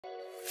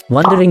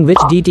Wondering which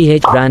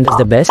DTH brand is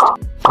the best?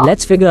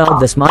 Let's figure out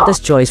the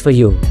smartest choice for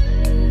you.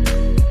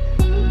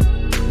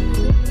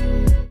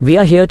 We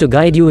are here to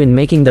guide you in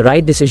making the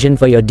right decision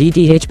for your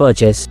DTH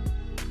purchase.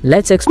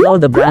 Let's explore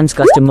the brands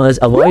customers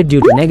avoid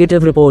due to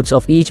negative reports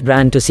of each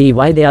brand to see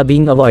why they are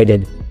being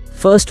avoided.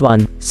 First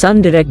one,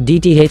 Sun Direct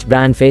DTH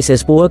brand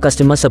faces poor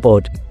customer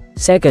support.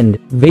 Second,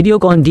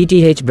 Videocon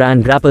DTH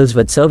brand grapples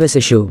with service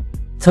issue.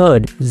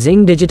 Third,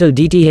 Zing Digital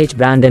DTH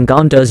brand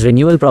encounters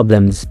renewal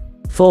problems.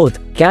 Fourth,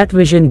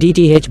 CatVision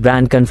DTH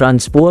brand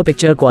confronts poor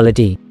picture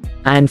quality.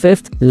 And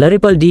fifth,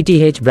 Laripal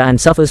DTH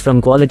brand suffers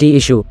from quality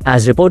issue,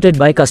 as reported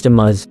by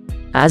customers.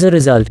 As a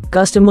result,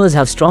 customers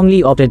have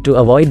strongly opted to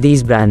avoid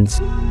these brands.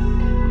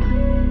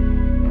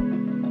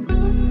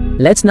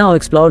 Let's now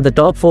explore the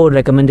top 4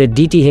 recommended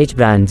DTH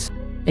brands,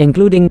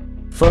 including: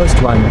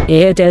 first one,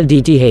 Airtel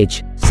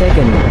DTH,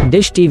 second,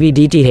 Dish TV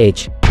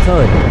DTH,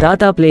 third,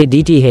 Tata Play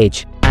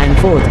DTH, and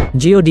fourth,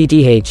 Jio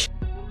DTH.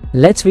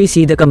 Let's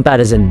see the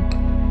comparison.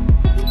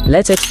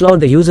 Let's explore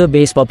the user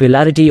base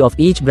popularity of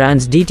each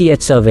brand's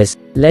DTH service.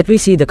 Let me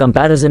see the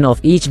comparison of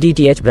each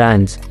DTH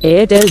brands.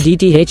 Airtel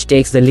DTH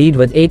takes the lead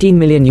with 18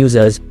 million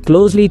users,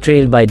 closely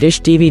trailed by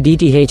Dish TV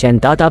DTH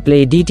and Tata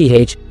Play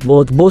DTH,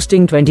 both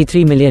boasting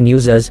 23 million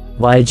users,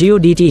 while Jio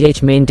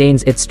DTH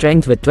maintains its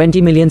strength with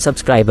 20 million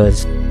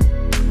subscribers.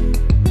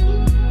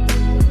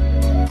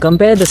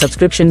 Compare the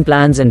subscription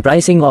plans and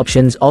pricing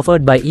options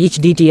offered by each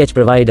DTH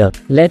provider.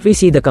 Let me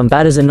see the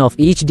comparison of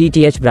each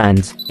DTH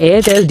brands.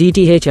 Airtel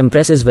DTH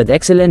impresses with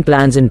excellent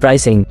plans and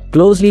pricing,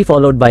 closely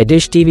followed by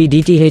Dish TV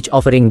DTH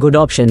offering good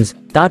options,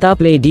 Tata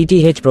Play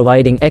DTH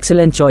providing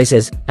excellent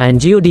choices, and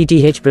Jio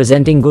DTH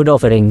presenting good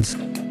offerings.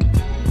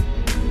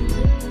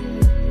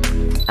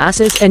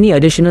 Assess any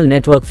additional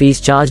network fees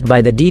charged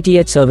by the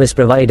DTH service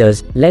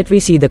providers. Let me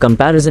see the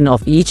comparison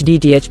of each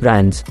DTH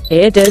brands.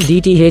 Airtel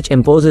DTH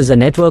imposes a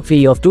network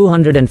fee of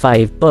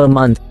 205 per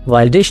month,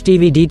 while Dish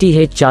TV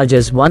DTH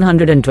charges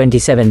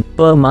 127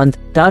 per month,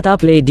 Tata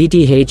Play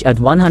DTH at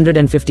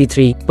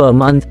 153 per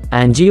month,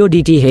 and Jio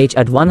DTH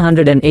at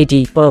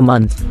 180 per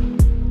month.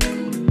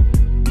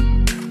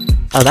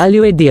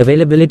 Evaluate the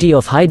availability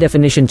of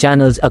high-definition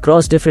channels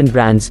across different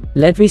brands.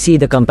 Let me see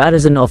the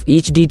comparison of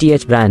each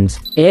DTH brands.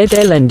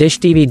 Airtel and Dish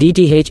TV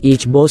DTH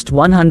each boast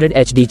 100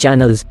 HD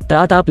channels,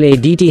 Tata Play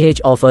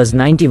DTH offers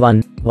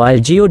 91, while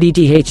Jio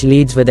DTH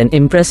leads with an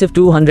impressive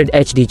 200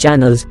 HD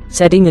channels,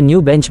 setting a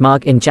new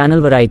benchmark in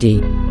channel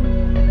variety.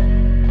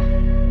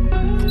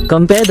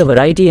 Compare the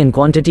variety and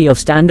quantity of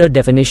standard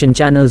definition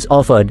channels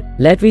offered.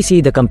 Let me see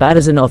the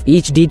comparison of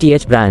each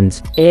DTH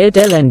brands.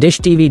 Airtel and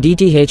Dish TV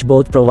DTH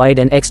both provide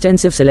an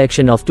extensive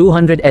selection of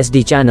 200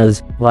 SD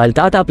channels, while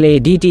Tata Play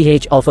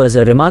DTH offers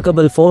a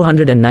remarkable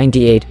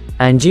 498,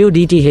 and Jio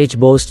DTH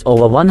boasts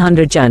over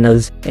 100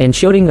 channels,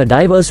 ensuring a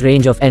diverse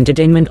range of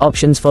entertainment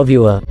options for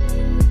viewer.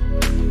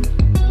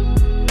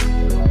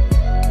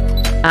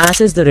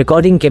 Assess the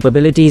recording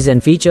capabilities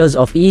and features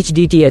of each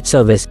DTH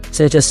service,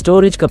 such as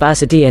storage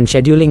capacity and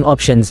scheduling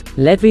options.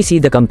 Let me see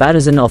the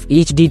comparison of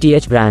each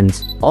DTH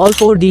brands. All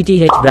 4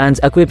 DTH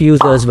brands equip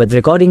users with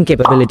recording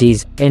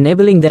capabilities,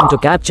 enabling them to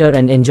capture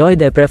and enjoy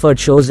their preferred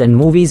shows and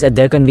movies at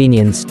their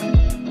convenience.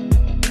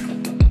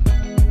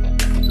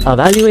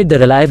 Evaluate the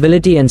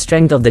reliability and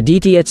strength of the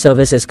DTH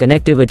service's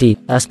connectivity,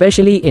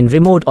 especially in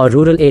remote or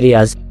rural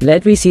areas.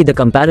 Let me see the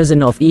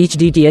comparison of each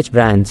DTH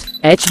brands.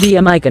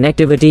 HDMI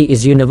connectivity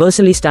is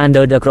universally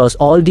standard across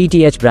all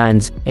DTH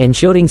brands,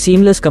 ensuring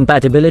seamless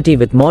compatibility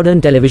with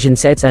modern television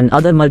sets and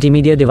other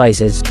multimedia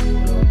devices.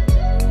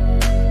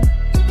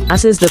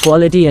 Assess the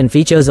quality and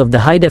features of the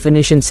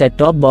high-definition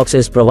set-top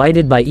boxes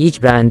provided by each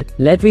brand.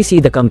 Let me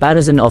see the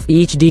comparison of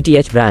each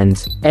DTH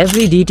brands.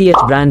 Every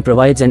DTH brand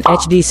provides an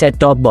HD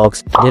set-top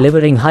box,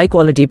 delivering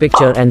high-quality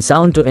picture and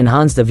sound to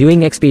enhance the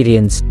viewing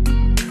experience.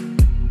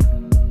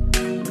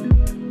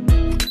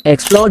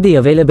 Explore the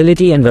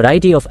availability and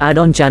variety of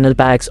add-on channel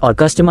packs or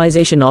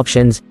customization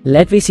options.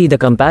 Let me see the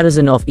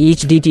comparison of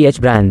each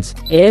DTH brands.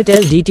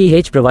 Airtel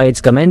DTH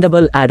provides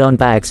commendable add-on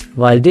packs,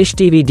 while Dish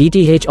TV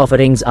DTH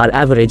offerings are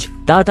average.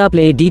 Tata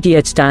Play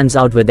DTH stands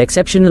out with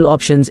exceptional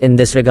options in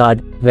this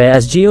regard,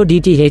 whereas Jio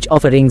DTH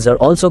offerings are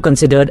also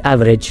considered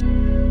average.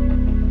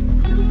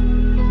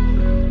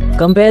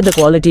 Compare the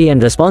quality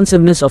and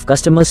responsiveness of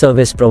customer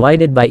service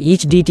provided by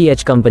each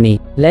DTH company.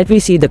 Let me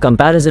see the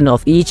comparison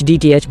of each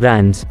DTH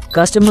brands.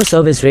 Customer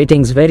service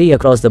ratings vary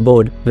across the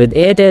board, with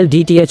Airtel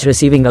DTH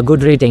receiving a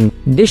good rating,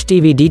 Dish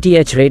TV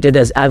DTH rated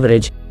as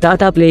average,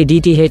 Tata Play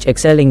DTH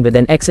excelling with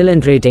an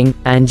excellent rating,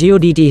 and Jio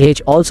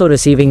DTH also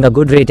receiving a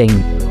good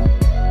rating.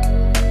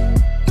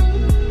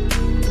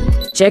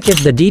 Check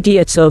if the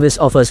DTH service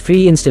offers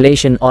free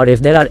installation or if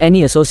there are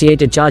any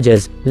associated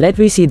charges. Let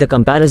me see the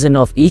comparison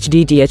of each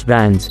DTH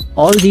brands.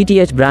 All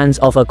DTH brands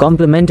offer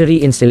complimentary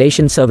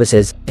installation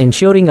services,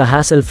 ensuring a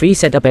hassle-free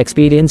setup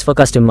experience for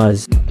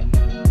customers.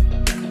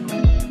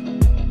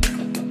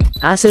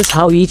 Assess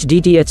how each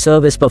DTH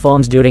service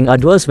performs during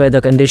adverse weather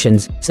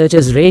conditions, such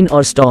as rain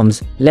or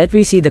storms. Let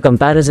me see the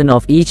comparison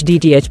of each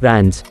DTH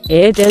brands.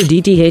 Airtel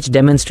DTH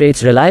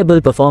demonstrates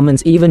reliable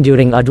performance even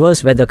during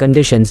adverse weather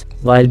conditions,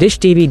 while Dish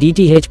TV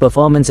DTH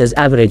performance is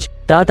average.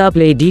 Tata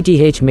Play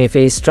DTH may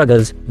face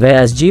struggles,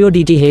 whereas Jio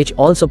DTH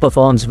also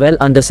performs well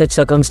under such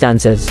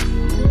circumstances.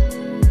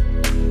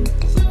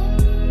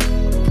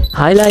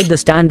 Highlight the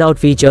standout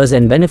features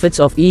and benefits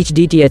of each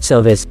DTH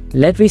service.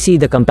 Let me see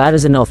the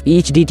comparison of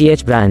each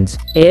DTH brands.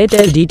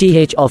 Airtel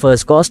DTH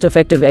offers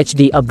cost-effective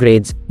HD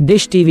upgrades.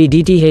 Dish TV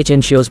DTH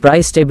ensures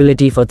price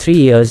stability for 3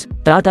 years.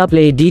 Tata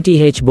Play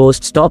DTH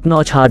boasts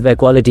top-notch hardware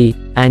quality,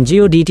 and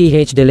Jio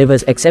DTH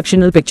delivers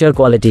exceptional picture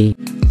quality.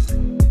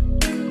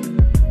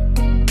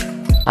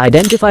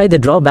 Identify the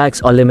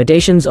drawbacks or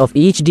limitations of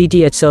each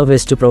DTH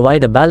service to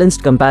provide a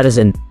balanced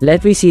comparison.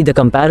 Let me see the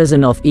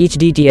comparison of each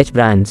DTH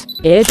brands.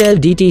 Airtel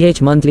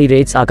DTH monthly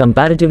rates are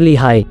comparatively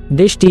high.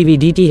 Dish TV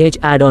DTH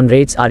add-on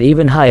rates are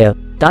even higher.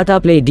 Tata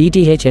Play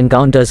DTH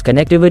encounters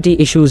connectivity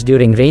issues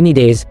during rainy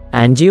days,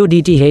 and Jio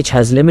DTH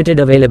has limited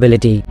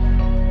availability.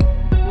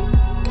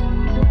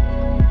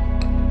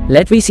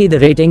 Let me see the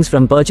ratings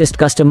from purchased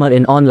customer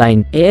in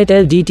online.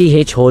 Airtel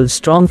DTH holds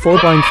strong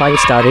 4.5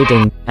 star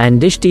rating, and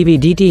Dish TV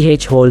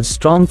DTH holds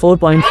strong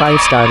 4.5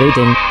 star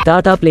rating.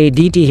 Tata Play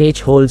DTH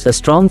holds a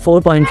strong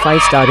 4.5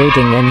 star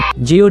rating, and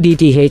Jio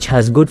DTH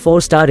has good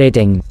 4-star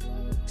rating.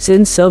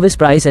 Since service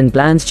price and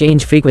plans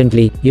change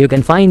frequently, you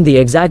can find the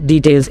exact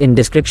details in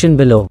description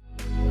below.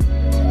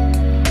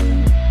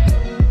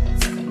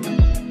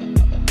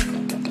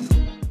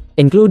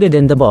 Included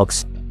in the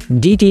box: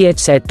 DTH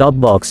set-top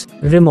box,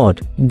 remote,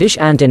 dish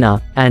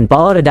antenna, and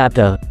power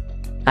adapter.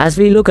 As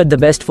we look at the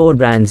best 4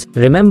 brands,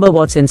 remember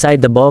what's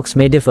inside the box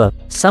may differ.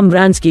 Some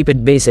brands keep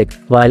it basic,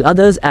 while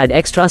others add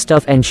extra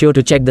stuff. Ensure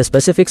to check the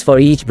specifics for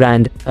each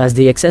brand, as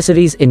the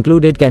accessories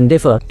included can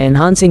differ,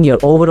 enhancing your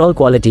overall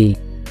quality.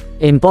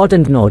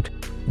 Important note: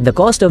 the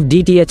cost of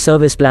DTH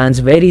service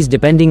plans varies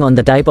depending on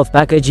the type of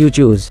package you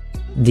choose.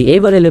 The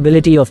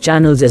availability of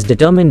channels is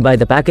determined by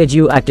the package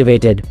you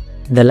activated.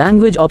 The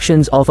language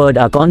options offered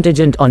are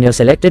contingent on your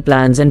selected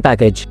plans and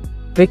package.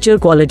 Picture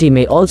quality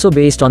may also be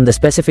based on the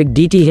specific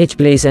DTH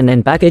plan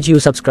and package you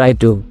subscribe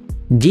to.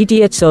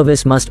 DTH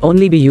service must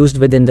only be used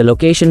within the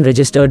location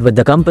registered with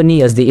the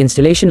company as the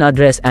installation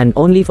address, and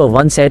only for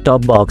one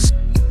set-top box.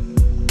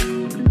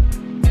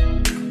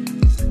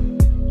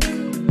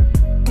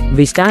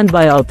 We stand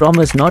by our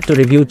promise not to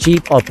review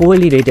cheap or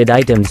poorly rated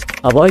items.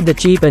 Avoid the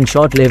cheap and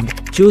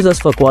short-lived. Choose us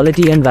for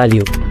quality and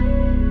value.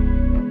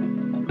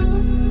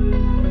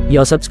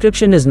 Your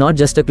subscription is not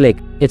just a click,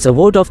 it's a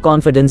vote of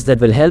confidence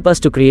that will help us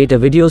to create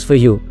videos for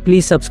you.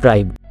 Please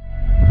subscribe.